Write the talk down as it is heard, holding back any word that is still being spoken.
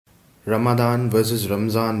Ramadan versus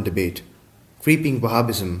Ramzan debate. Creeping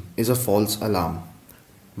Wahhabism is a false alarm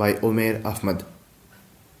by Omer Ahmad.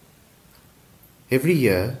 Every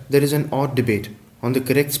year there is an odd debate on the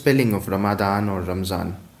correct spelling of Ramadan or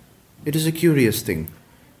Ramzan. It is a curious thing,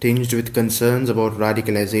 tinged with concerns about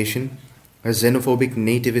radicalization, a xenophobic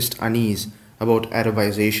nativist unease about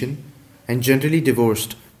Arabization, and generally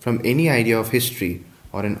divorced from any idea of history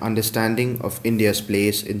or an understanding of India's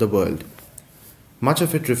place in the world. Much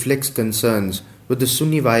of it reflects concerns with the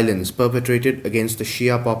Sunni violence perpetrated against the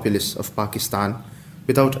Shia populace of Pakistan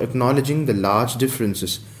without acknowledging the large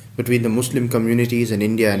differences between the Muslim communities in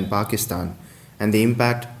India and Pakistan and the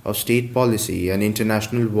impact of state policy and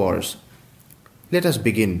international wars. Let us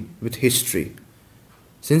begin with history.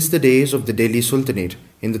 Since the days of the Delhi Sultanate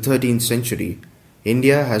in the 13th century,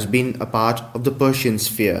 India has been a part of the Persian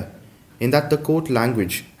sphere, in that the court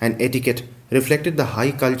language and etiquette reflected the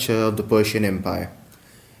high culture of the Persian Empire.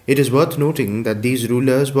 It is worth noting that these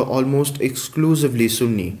rulers were almost exclusively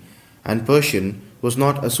Sunni, and Persian was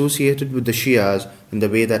not associated with the Shias in the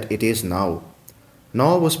way that it is now.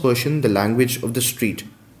 Nor was Persian the language of the street.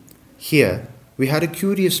 Here, we had a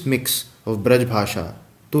curious mix of Braj Bhasha,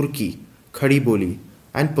 Turki, Khadi Boli,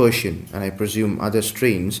 and Persian, and I presume other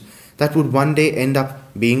strains, that would one day end up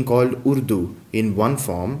being called Urdu in one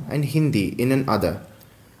form and Hindi in another.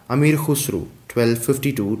 Amir Khusru,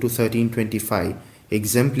 1252 to 1325,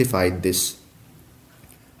 exemplified this.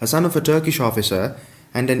 A son of a Turkish officer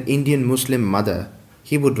and an Indian Muslim mother,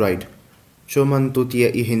 he would write, Choman Tutiya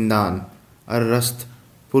I Hindan, Arrast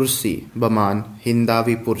Pursi Baman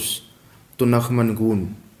Hindavi Purs, Tunakhman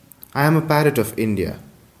Goon. I am a parrot of India.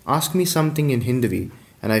 Ask me something in Hindavi,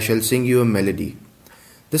 and I shall sing you a melody.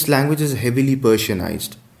 This language is heavily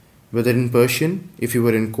Persianized. Whether in Persian, if you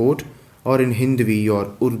were in court, or in Hindavi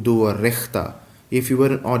or Urdu or Rekhta, if you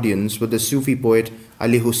were an audience with the Sufi poet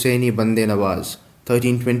Ali Husseini Bande Nawaz,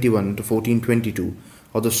 1321 to 1422,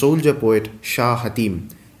 or the soldier poet Shah Hatim,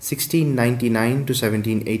 1699 to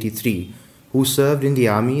 1783, who served in the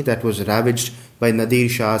army that was ravaged by Nadir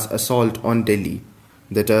Shah's assault on Delhi,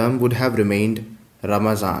 the term would have remained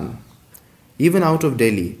Ramazan. Even out of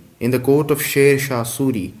Delhi, in the court of Sher Shah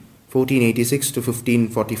Suri, 1486 to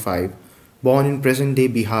 1545, born in present-day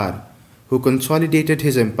Bihar, who consolidated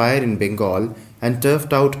his empire in Bengal and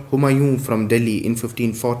turfed out Humayun from Delhi in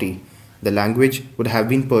 1540, the language would have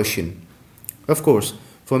been Persian. Of course,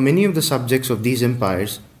 for many of the subjects of these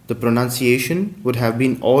empires, the pronunciation would have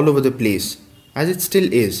been all over the place, as it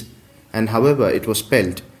still is, and however it was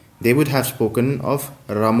spelt, they would have spoken of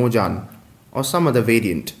Ramojan or some other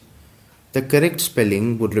variant. The correct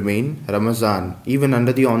spelling would remain Ramazan even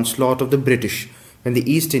under the onslaught of the British when the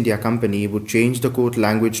East India Company would change the court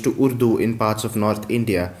language to Urdu in parts of North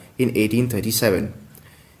India in 1837.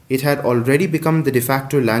 It had already become the de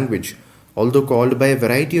facto language, although called by a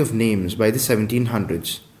variety of names by the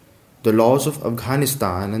 1700s. The laws of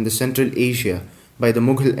Afghanistan and the Central Asia by the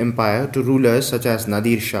Mughal Empire to rulers such as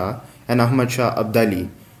Nadir Shah and Ahmad Shah Abdali,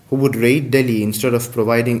 who would raid Delhi instead of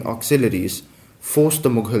providing auxiliaries, forced the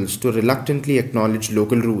Mughals to reluctantly acknowledge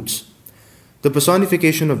local roots. The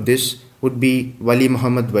personification of this would be Wali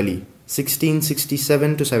Muhammad Wali,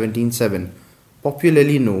 1667 to 1707,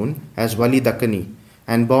 popularly known as Wali Dakkani,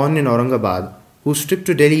 and born in Aurangabad, whose trip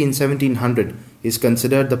to Delhi in 1700 is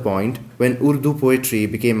considered the point when Urdu poetry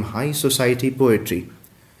became high society poetry.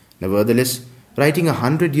 Nevertheless, writing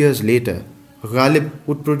 100 years later, Ghalib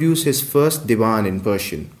would produce his first diwan in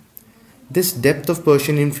Persian. This depth of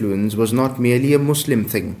Persian influence was not merely a Muslim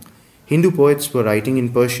thing. Hindu poets were writing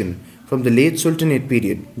in Persian from the late Sultanate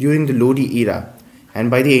period during the Lodi era,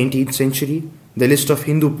 and by the 18th century, the list of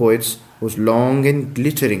Hindu poets was long and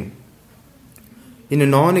glittering. In a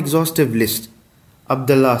non-exhaustive list,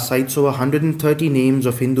 Abdullah cites over 130 names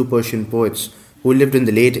of Hindu Persian poets who lived in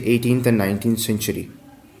the late 18th and 19th century.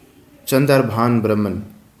 Chandar Bhan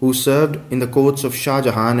Brahman, who served in the courts of Shah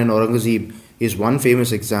Jahan and Aurangzeb, is one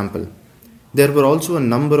famous example. There were also a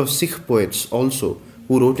number of Sikh poets also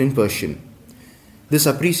who wrote in Persian. This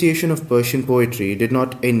appreciation of Persian poetry did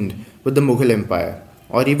not end with the Mughal Empire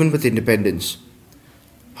or even with independence.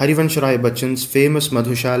 Harivansh Rai Bachchan's famous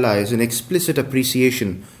Madhushala is an explicit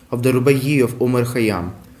appreciation of the Rubaiyyi of Omar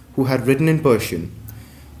Khayyam, who had written in Persian.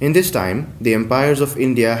 In this time, the empires of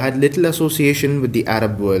India had little association with the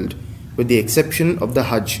Arab world, with the exception of the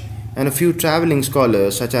Hajj and a few travelling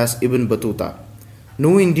scholars such as Ibn Battuta.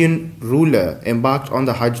 No Indian ruler embarked on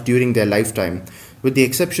the Hajj during their lifetime, with the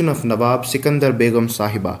exception of Nawab Sikandar Begum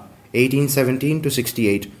Sahiba, 1817 to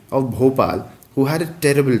 68, of Bhopal, who had a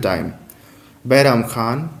terrible time. Bairam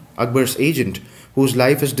Khan, Akbar's agent, whose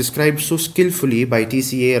life is described so skillfully by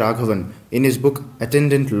T.C.A. Raghavan in his book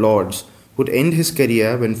Attendant Lords, would end his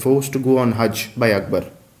career when forced to go on Hajj by Akbar.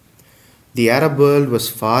 The Arab world was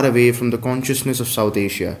far away from the consciousness of South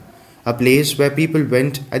Asia, a place where people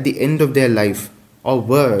went at the end of their life, or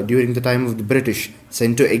were during the time of the British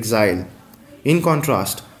sent to exile. In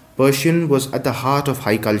contrast, Persian was at the heart of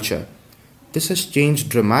high culture. This has changed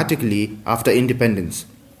dramatically after independence.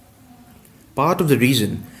 Part of the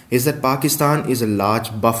reason is that Pakistan is a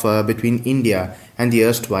large buffer between India and the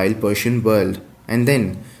erstwhile Persian world, and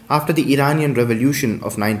then, after the Iranian Revolution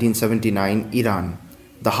of 1979, Iran,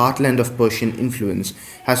 the heartland of Persian influence,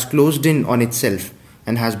 has closed in on itself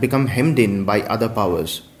and has become hemmed in by other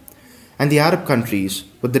powers. And the Arab countries,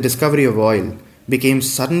 with the discovery of oil, became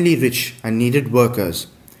suddenly rich and needed workers.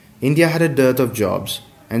 India had a dearth of jobs,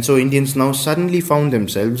 and so Indians now suddenly found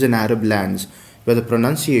themselves in Arab lands where the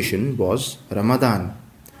pronunciation was Ramadan.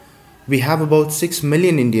 We have about 6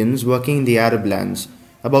 million Indians working in the Arab lands,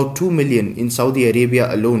 about 2 million in Saudi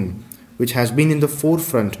Arabia alone, which has been in the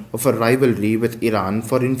forefront of a rivalry with Iran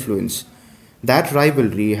for influence. That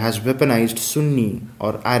rivalry has weaponized Sunni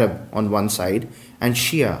or Arab on one side and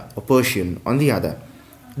Shia or Persian on the other.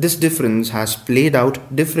 This difference has played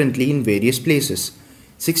out differently in various places.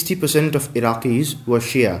 60% of Iraqis were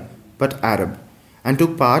Shia but Arab and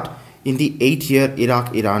took part in the 8-year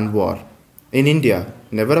Iraq-Iran war. In India,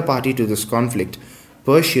 never a party to this conflict,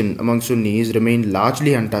 Persian among Sunnis remained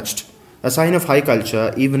largely untouched, a sign of high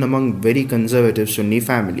culture even among very conservative Sunni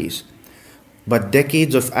families. But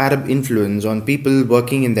decades of Arab influence on people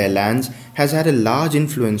working in their lands has had a large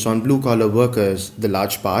influence on blue-collar workers, the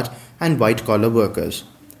large part, and white-collar workers.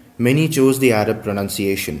 Many chose the Arab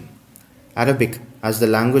pronunciation. Arabic, as the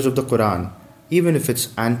language of the Quran, even if its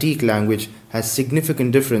antique language has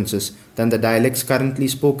significant differences than the dialects currently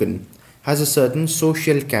spoken, has a certain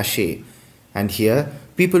social cachet, and here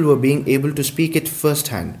people were being able to speak it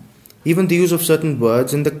firsthand. Even the use of certain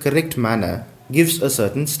words in the correct manner gives a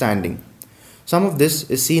certain standing. Some of this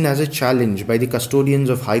is seen as a challenge by the custodians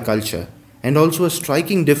of high culture, and also a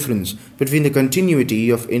striking difference between the continuity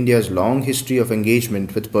of India's long history of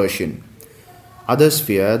engagement with Persian. Others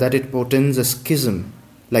fear that it portends a schism,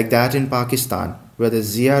 like that in Pakistan, where the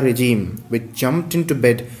Zia regime, which jumped into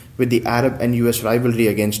bed with the Arab and US rivalry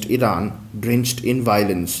against Iran, drenched in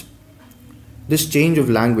violence. This change of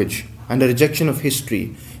language and a rejection of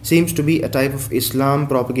history seems to be a type of Islam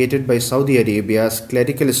propagated by Saudi Arabia's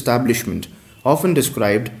clerical establishment, often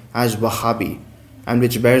described as Wahhabi, and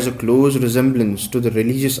which bears a close resemblance to the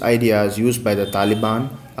religious ideas used by the Taliban,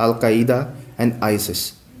 Al-Qaeda, and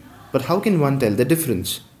ISIS. But how can one tell the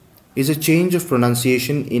difference? Is a change of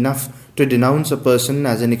pronunciation enough to denounce a person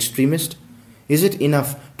as an extremist? Is it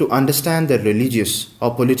enough to understand their religious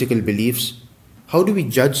or political beliefs? How do we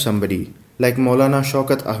judge somebody like Maulana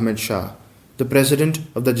Shaukat Ahmed Shah, the president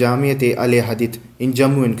of the Jamiat-e-Ahl-e-Hadith in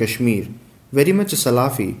Jammu and Kashmir, very much a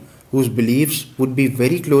Salafi, whose beliefs would be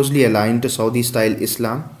very closely aligned to Saudi-style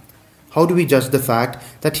Islam? How do we judge the fact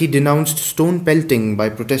that he denounced stone pelting by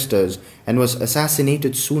protesters and was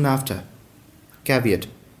assassinated soon after? Caveat: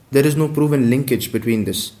 there is no proven linkage between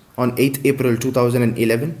this. On 8th April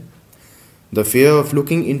 2011, the fear of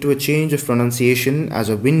looking into a change of pronunciation as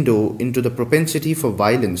a window into the propensity for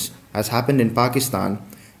violence, as happened in Pakistan,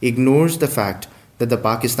 ignores the fact that the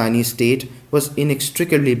Pakistani state was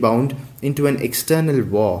inextricably bound into an external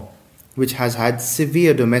war, which has had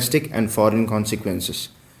severe domestic and foreign consequences.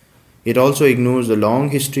 It also ignores the long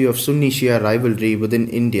history of Sunni-Shia rivalry within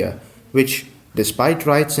India, which, despite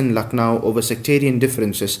riots in Lucknow over sectarian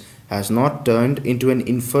differences, has not turned into an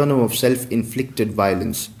inferno of self-inflicted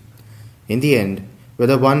violence. In the end,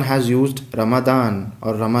 whether one has used Ramadan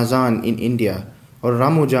or Ramazan in India, or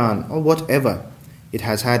Ramujan or whatever, it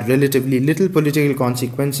has had relatively little political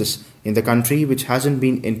consequences in the country which hasn't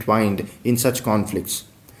been entwined in such conflicts.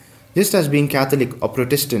 Just as being Catholic or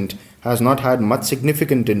Protestant has not had much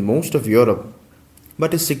significance in most of Europe,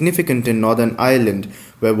 but is significant in Northern Ireland,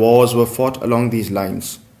 where wars were fought along these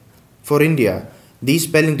lines. For India, these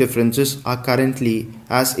spelling differences are currently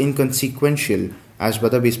as inconsequential as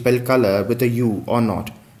whether we spell colour with a U or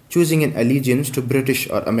not, choosing an allegiance to British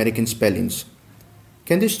or American spellings.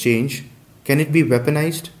 Can this change? Can it be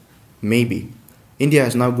weaponized? Maybe. India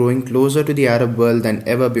is now growing closer to the Arab world than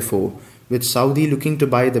ever before, with Saudi looking to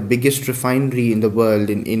buy the biggest refinery in the world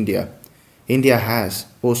in India. India has,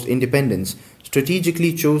 post-independence,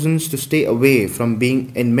 strategically chosen to stay away from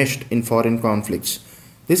being enmeshed in foreign conflicts.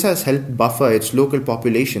 This has helped buffer its local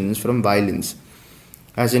populations from violence.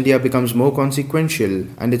 As India becomes more consequential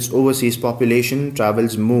and its overseas population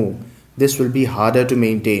travels more, this will be harder to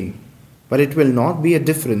maintain. but it will not be a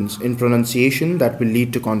difference in pronunciation that will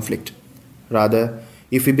lead to conflict. Rather,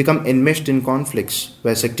 if we become enmeshed in conflicts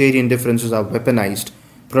where sectarian differences are weaponized,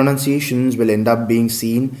 pronunciations will end up being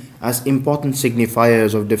seen as important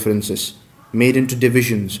signifiers of differences, made into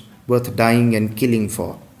divisions worth dying and killing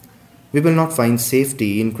for. We will not find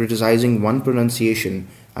safety in criticizing one pronunciation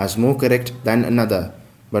as more correct than another,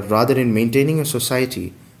 but rather in maintaining a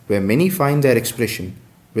society where many find their expression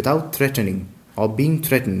without threatening or being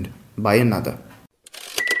threatened by another.